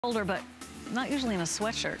Older, but not usually in a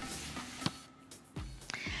sweatshirt.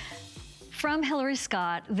 From Hillary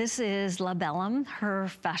Scott, this is LaBellum, her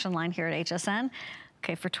fashion line here at HSN.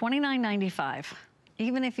 Okay, for $29.95.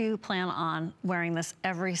 Even if you plan on wearing this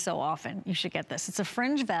every so often, you should get this. It's a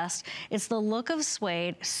fringe vest. It's the look of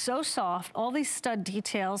suede, so soft, all these stud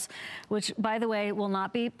details, which, by the way, will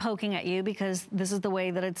not be poking at you because this is the way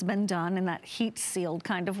that it's been done in that heat-sealed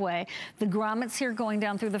kind of way. The grommets here going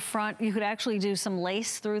down through the front. You could actually do some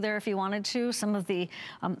lace through there if you wanted to. Some of the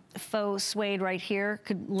faux suede right here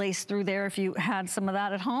could lace through there if you had some of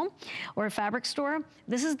that at home or a fabric store.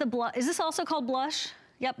 This is the blush. Is this also called blush?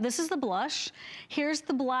 Yep, this is the blush. Here's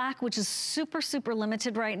the black, which is super, super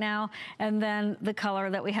limited right now. And then the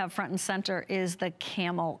color that we have front and center is the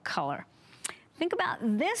camel color. Think about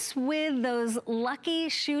this with those lucky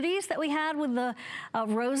shooties that we had with the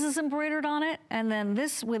roses embroidered on it. And then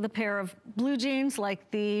this with a pair of blue jeans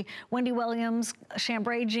like the Wendy Williams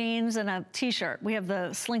chambray jeans and a t-shirt. We have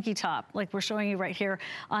the slinky top like we're showing you right here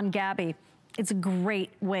on Gabby. It's a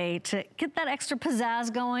great way to get that extra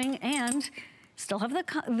pizzazz going and still have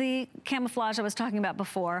the camouflage I was talking about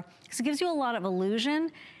before, because it gives you a lot of illusion.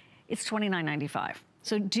 It's $29.95.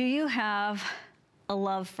 So do you have a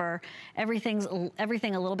love for everything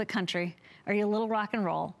a little bit country? Are you a little rock and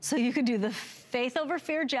roll? So you could do the Faith Over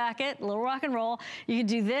Fear jacket, a little rock and roll. You could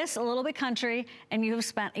do this, a little bit country, and you have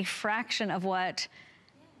spent a fraction of what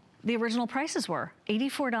the original prices were,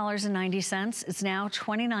 $84.90. It's now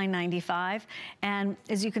 $29.95. And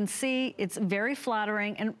as you can see, it's very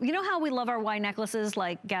flattering. And you know how we love our Y necklaces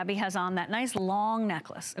like Gabby has on, that nice long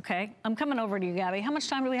necklace, okay? I'm coming over to you, Gabby. How much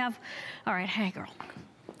time do we have? All right, hey girl.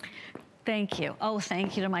 Thank you. Oh,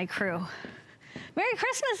 thank you to my crew. Merry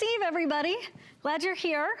Christmas Eve, everybody. Glad you're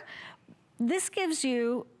here. This gives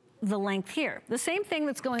you the length here. The same thing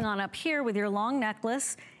that's going on up here with your long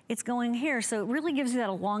necklace, it's going here. So it really gives you that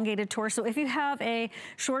elongated torso. If you have a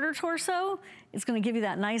shorter torso, it's gonna give you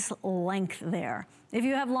that nice length there. If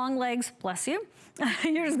you have long legs, bless you,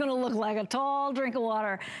 you're just gonna look like a tall drink of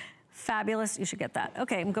water. Fabulous, you should get that.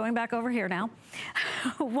 Okay, I'm going back over here now.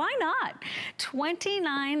 Why not?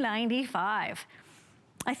 $29.95.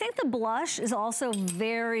 I think the blush is also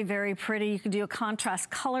very, very pretty. You can do a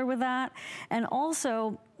contrast color with that, and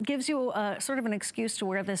also gives you a sort of an excuse to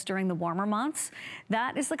wear this during the warmer months.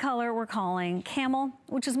 That is the color we're calling Camel,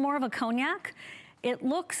 which is more of a cognac. It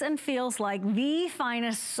looks and feels like the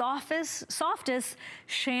finest, softest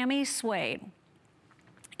chamois suede.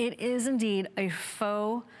 It is indeed a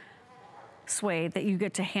faux suede that you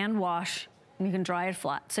get to hand wash and you can dry it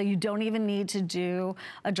flat. So you don't even need to do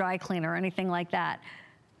a dry clean or anything like that.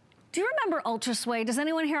 Do you remember Ultra Suede? Does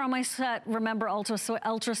anyone here on my set remember Ultra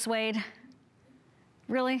Suede?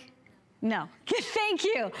 Really? No. Thank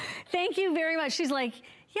you. Thank you very much. She's like,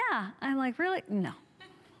 yeah. I'm like, really? No.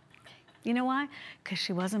 You know why? Because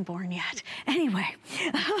she wasn't born yet. Anyway,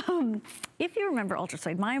 if you remember Ultra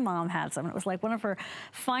Suede, my mom had some. It was like one of her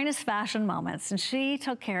finest fashion moments, and she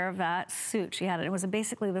took care of that suit. She had it. It was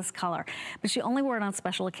basically this color, but she only wore it on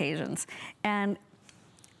special occasions. And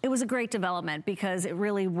it was a great development because it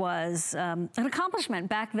really was an accomplishment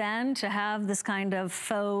back then to have this kind of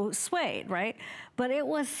faux suede, right? But it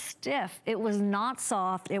was stiff, it was not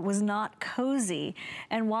soft, it was not cozy.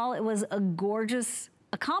 And while it was a gorgeous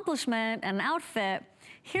accomplishment and outfit,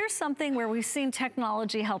 here's something where we've seen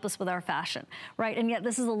technology help us with our fashion, right? And yet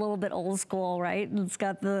this is a little bit old school, right? And it's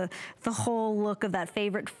got the whole look of that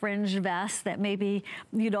favorite fringe vest that maybe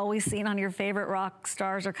you'd always seen on your favorite rock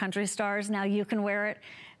stars or country stars. Now you can wear it,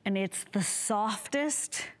 and it's the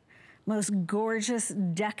softest, most gorgeous,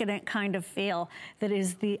 decadent kind of feel that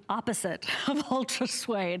is the opposite of Ultra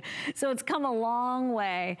Suede. So it's come a long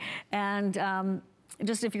way. And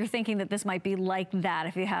just if you're thinking that this might be like that,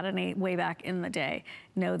 if you had any way back in the day,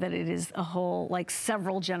 know that it is a whole, like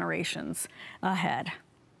several generations ahead.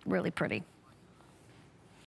 Really pretty.